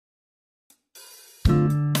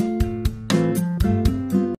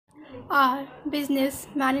Our business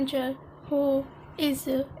manager, who is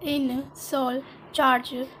in sole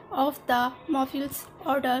charge of the mobiles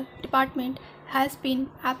order department, has been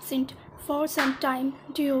absent for some time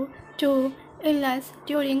due to illness.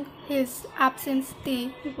 During his absence,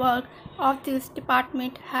 the work of this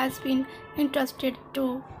department has been entrusted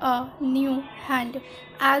to a new hand.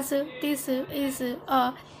 As this is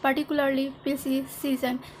a particularly busy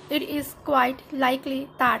season, it is quite likely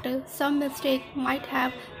that some mistake might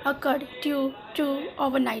have occurred due to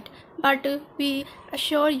overnight, but we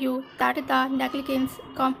assure you that the negligence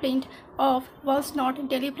complaint of was not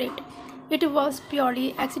deliberate. It was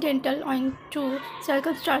purely accidental owing to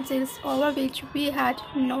circumstances over which we had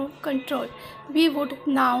no control. We would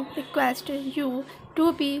now request you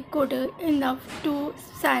to be good enough to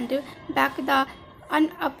send back the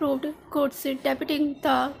unapproved goods debiting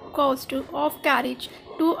the cost of carriage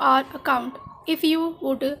to our account. If you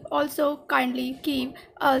would also kindly give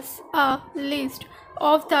us a list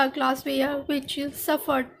of the glassware which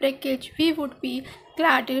suffered breakage, we would be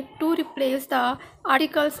glad to replace the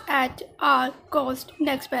articles at our cost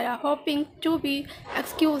next para, hoping to be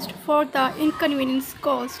excused for the inconvenience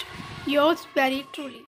caused. Yours very truly.